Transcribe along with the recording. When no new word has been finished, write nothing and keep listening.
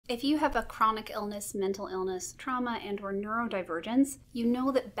If you have a chronic illness, mental illness, trauma, and/or neurodivergence, you know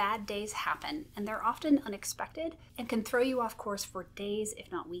that bad days happen, and they're often unexpected and can throw you off course for days,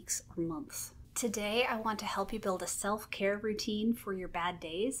 if not weeks or months. Today, I want to help you build a self-care routine for your bad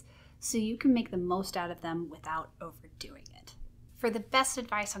days so you can make the most out of them without overdoing it. For the best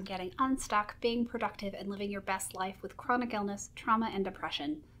advice on getting unstuck, being productive, and living your best life with chronic illness, trauma, and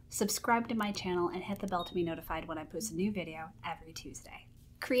depression, subscribe to my channel and hit the bell to be notified when I post a new video every Tuesday.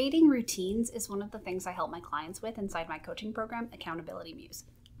 Creating routines is one of the things I help my clients with inside my coaching program, Accountability Muse.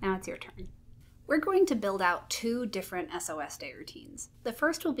 Now it's your turn. We're going to build out 2 different SOS day routines. The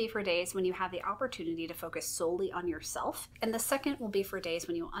first will be for days when you have the opportunity to focus solely on yourself, and the second will be for days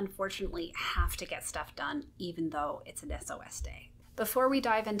when you unfortunately have to get stuff done even though it's an SOS day. Before we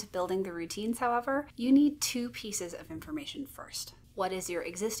dive into building the routines, however, you need 2 pieces of information first. What is your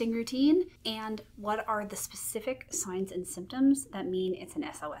existing routine, and what are the specific signs and symptoms that mean it's an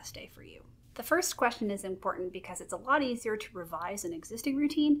SOS day for you? The first question is important because it's a lot easier to revise an existing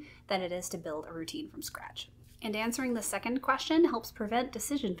routine than it is to build a routine from scratch. And answering the second question helps prevent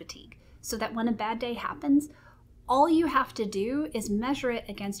decision fatigue, so that when a bad day happens, all you have to do is measure it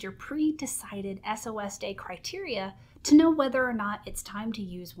against your pre-decided SOS day criteria to know whether or not it's time to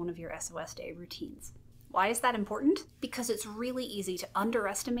use one of your SOS day routines. Why is that important? Because it's really easy to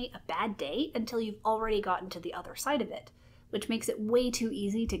underestimate a bad day until you've already gotten to the other side of it, which makes it way too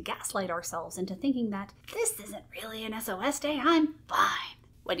easy to gaslight ourselves into thinking that this isn't really an SOS day, I'm fine,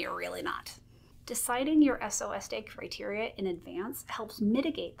 when you're really not. Deciding your SOS day criteria in advance helps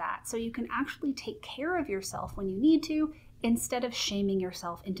mitigate that so you can actually take care of yourself when you need to, instead of shaming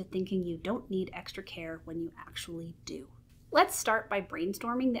yourself into thinking you don't need extra care when you actually do. Let's start by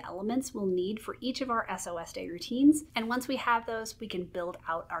brainstorming the elements we'll need for each of our SOS day routines, and once we have those, we can build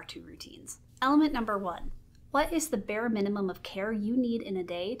out our 2 routines. Element number 1. What is the bare minimum of care you need in a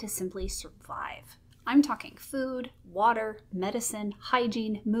day to simply survive? I'm talking food, water, medicine,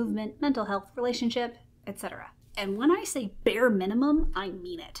 hygiene, movement, mental health, relationship, etc. And when I say bare minimum, I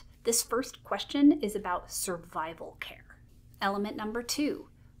mean it. This first question is about survival care. Element number 2.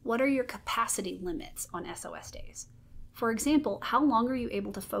 What are your capacity limits on SOS days? For example, how long are you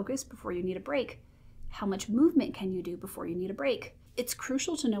able to focus before you need a break? How much movement can you do before you need a break? It's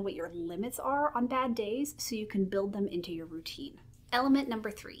crucial to know what your limits are on bad days so you can build them into your routine. Element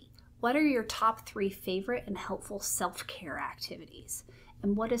number 3. What are your top 3 favorite and helpful self-care activities?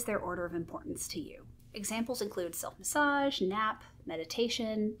 And what is their order of importance to you? Examples include self-massage, nap,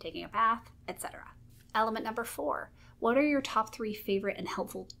 meditation, taking a bath, etc. Element number 4. What are your top 3 favorite and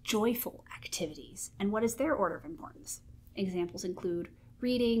helpful joyful activities? And what is their order of importance? Examples include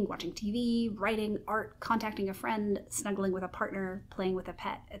reading, watching TV, writing, art, contacting a friend, snuggling with a partner, playing with a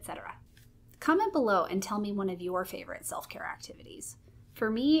pet, etc. Comment below and tell me one of your favorite self-care activities. For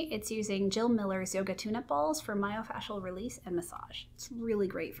me, it's using Jill Miller's yoga tune-up balls for myofascial release and massage. It's really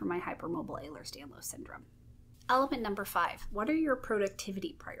great for my hypermobile Ehlers-Danlos syndrome. Element number 5. What are your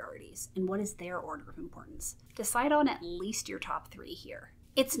productivity priorities, and what is their order of importance? Decide on at least your top 3 here.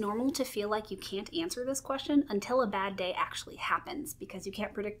 It's normal to feel like you can't answer this question until a bad day actually happens because you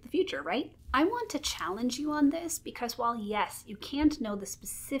can't predict the future, right? I want to challenge you on this because while yes, you can't know the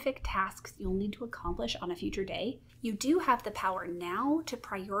specific tasks you'll need to accomplish on a future day, you do have the power now to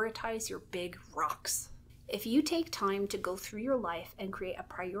prioritize your big rocks. If you take time to go through your life and create a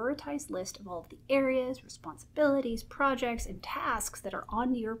prioritized list of all of the areas, responsibilities, projects, and tasks that are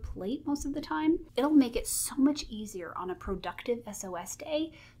on your plate most of the time, it'll make it so much easier on a productive SOS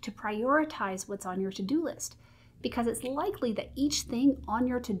day to prioritize what's on your to-do list, because it's likely that each thing on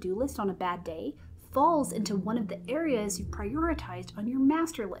your to-do list on a bad day falls into one of the areas you prioritized on your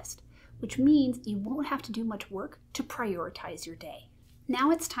master list, which means you won't have to do much work to prioritize your day. Now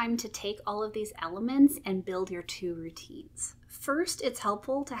it's time to take all of these elements and build your 2 routines. First, it's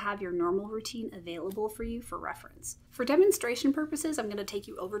helpful to have your normal routine available for you for reference. For demonstration purposes, I'm going to take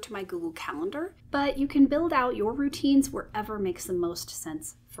you over to my Google Calendar, but you can build out your routines wherever makes the most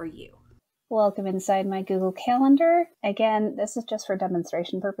sense for you. Welcome inside my Google Calendar. Again, this is just for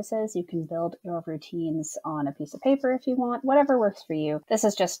demonstration purposes. You can build your routines on a piece of paper if you want, whatever works for you. This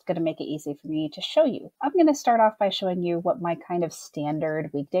is just going to make it easy for me to show you. I'm going to start off by showing you what my kind of standard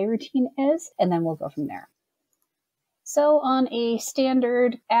weekday routine is, and then we'll go from there. So on a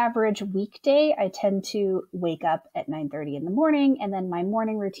standard average weekday, I tend to wake up at 9:30 in the morning, and then my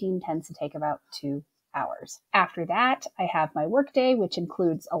morning routine tends to take about 2 hours. After that, I have my workday, which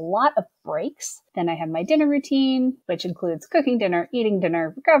includes a lot of breaks. Then I have my dinner routine, which includes cooking dinner, eating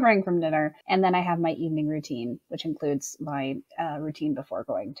dinner, recovering from dinner. And then I have my evening routine, which includes my routine before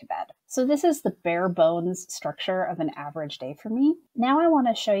going to bed. So this is the bare bones structure of an average day for me. Now I want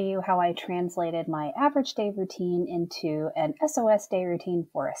to show you how I translated my average day routine into an SOS day routine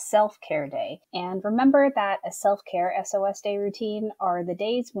for a self-care day. And remember that a self-care SOS day routine are the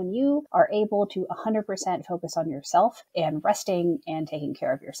days when you are able to 100% focus on yourself and resting and taking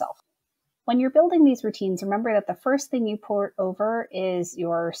care of yourself. When you're building these routines, remember that the first thing you port over is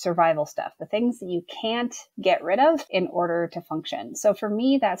your survival stuff, the things that you can't get rid of in order to function. So for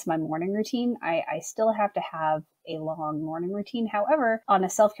me, that's my morning routine. I still have to have a long morning routine. However, on a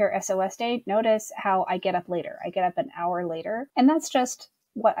self-care SOS day, notice how I get up later. I get up an hour later, and that's just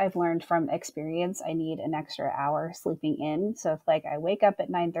what I've learned from experience. I need an extra hour sleeping in. So if I wake up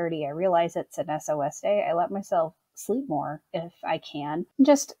at 9:30, I realize it's an SOS day, I let myself sleep more if I can.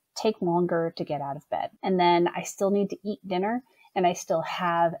 Just take longer to get out of bed. And then I still need to eat dinner, and I still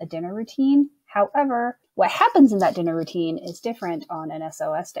have a dinner routine. However, what happens in that dinner routine is different on an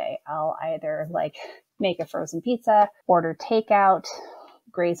SOS day. I'll either make a frozen pizza, order takeout,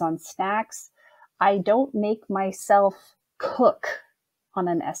 graze on snacks. I don't make myself cook on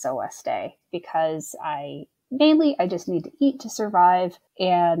an SOS day because I just need to eat to survive,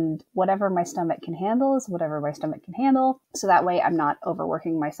 and whatever my stomach can handle is whatever my stomach can handle. So that way I'm not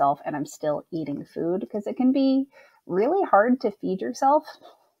overworking myself and I'm still eating food, because it can be really hard to feed yourself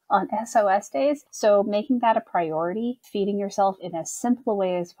on SOS days. So making that a priority, feeding yourself in as simple a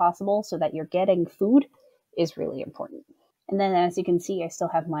way as possible so that you're getting food, is really important. And then as you can see, I still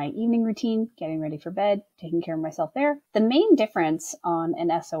have my evening routine, getting ready for bed, taking care of myself there. The main difference on an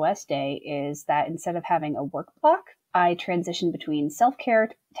SOS day is that instead of having a work block, I transition between self-care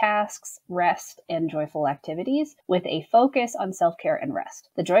tasks, rest, and joyful activities with a focus on self-care and rest.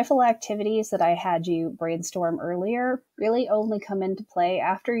 The joyful activities that I had you brainstorm earlier really only come into play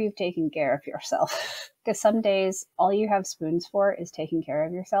after you've taken care of yourself. Because some days, all you have spoons for is taking care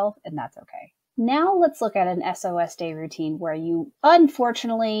of yourself, and that's okay. Now let's look at an SOS day routine where you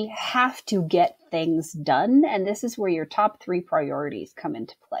unfortunately have to get things done, and this is where your top 3 priorities come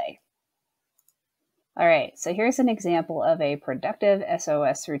into play. All right, so here's an example of a productive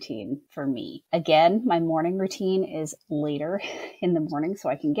SOS routine for me. Again, my morning routine is later in the morning, so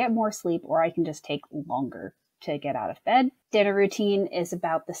I can get more sleep, or I can just take longer to get out of bed. Dinner routine is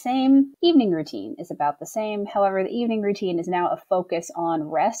about the same. Evening routine is about the same. However, the evening routine is now a focus on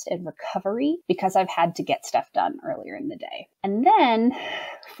rest and recovery because I've had to get stuff done earlier in the day. And then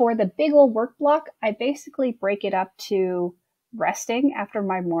for the big old work block, I basically break it up to resting after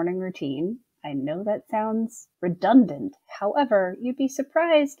my morning routine. I know that sounds redundant. However, you'd be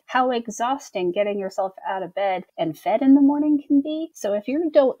surprised how exhausting getting yourself out of bed and fed in the morning can be. So if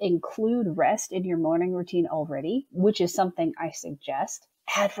you don't include rest in your morning routine already, which is something I suggest,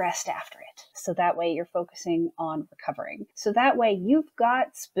 add rest after it. So that way you're focusing on recovering. So that way you've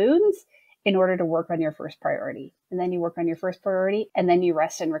got spoons in order to work on your first priority. And then you work on your first priority, and then you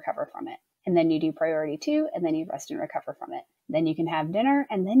rest and recover from it. And then you do priority 2, and then you rest and recover from it. Then you can have dinner,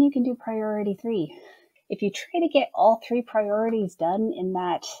 and then you can do priority 3. If you try to get all 3 priorities done in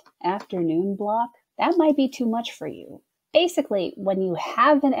that afternoon block, that might be too much for you. Basically, when you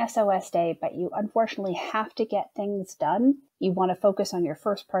have an SOS day, but you unfortunately have to get things done, you want to focus on your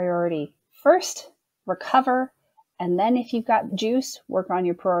first priority first, recover, and then if you've got juice, work on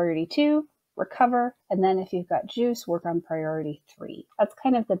your priority 2, recover, and then if you've got juice, work on priority 3. That's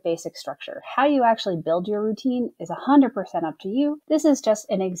kind of the basic structure. How you actually build your routine is 100% up to you. This is just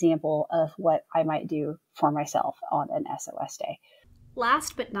an example of what I might do for myself on an SOS day.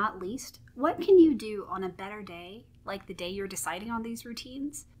 Last but not least, what can you do on a better day, like the day you're deciding on these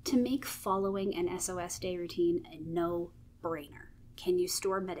routines, to make following an SOS day routine a no-brainer? Can you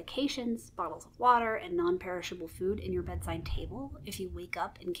store medications, bottles of water, and non-perishable food in your bedside table if you wake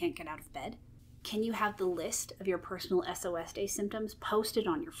up and can't get out of bed? Can you have the list of your personal SOS day symptoms posted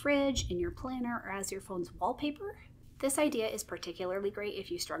on your fridge, in your planner, or as your phone's wallpaper? This idea is particularly great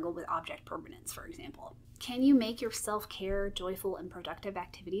if you struggle with object permanence, for example. Can you make your self-care, joyful, and productive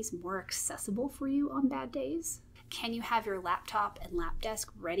activities more accessible for you on bad days? Can you have your laptop and lap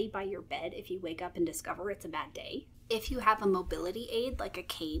desk ready by your bed if you wake up and discover it's a bad day? If you have a mobility aid like a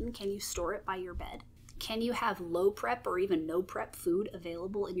cane, can you store it by your bed? Can you have low prep or even no prep food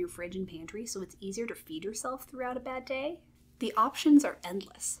available in your fridge and pantry so it's easier to feed yourself throughout a bad day? The options are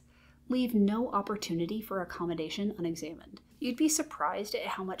endless. Leave no opportunity for accommodation unexamined. You'd be surprised at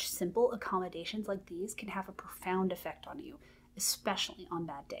how much simple accommodations like these can have a profound effect on you, especially on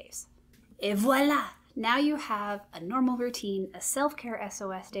bad days. Et voilà! Now you have a normal routine, a self-care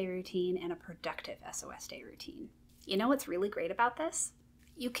SOS day routine, and a productive SOS day routine. You know what's really great about this?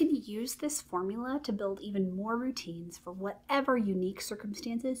 You can use this formula to build even more routines for whatever unique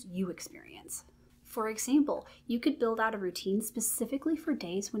circumstances you experience. For example, you could build out a routine specifically for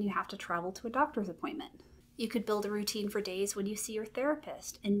days when you have to travel to a doctor's appointment. You could build a routine for days when you see your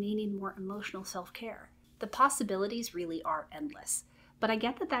therapist and may need more emotional self-care. The possibilities really are endless. But I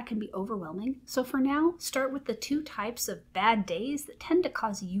get that that can be overwhelming, so for now, start with the 2 types of bad days that tend to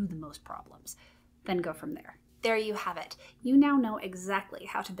cause you the most problems. Then go from there. There you have it. You now know exactly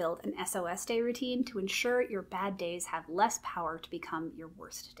how to build an SOS day routine to ensure your bad days have less power to become your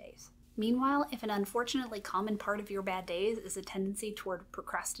worst days. Meanwhile, if an unfortunately common part of your bad days is a tendency toward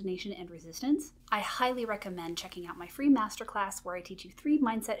procrastination and resistance, I highly recommend checking out my free masterclass where I teach you 3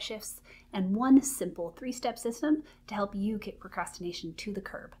 mindset shifts and 1 simple 3-step system to help you kick procrastination to the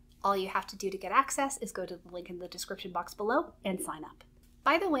curb. All you have to do to get access is go to the link in the description box below and sign up.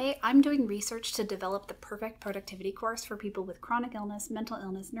 By the way, I'm doing research to develop the perfect productivity course for people with chronic illness, mental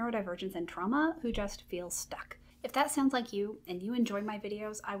illness, neurodivergence, and trauma who just feel stuck. If that sounds like you and you enjoy my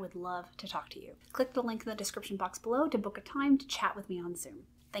videos, I would love to talk to you. Click the link in the description box below to book a time to chat with me on Zoom.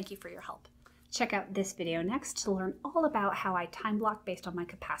 Thank you for your help. Check out this video next to learn all about how I time block based on my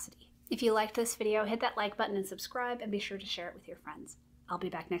capacity. If you liked this video, hit that like button and subscribe, and be sure to share it with your friends. I'll be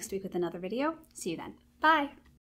back next week with another video. See you then. Bye!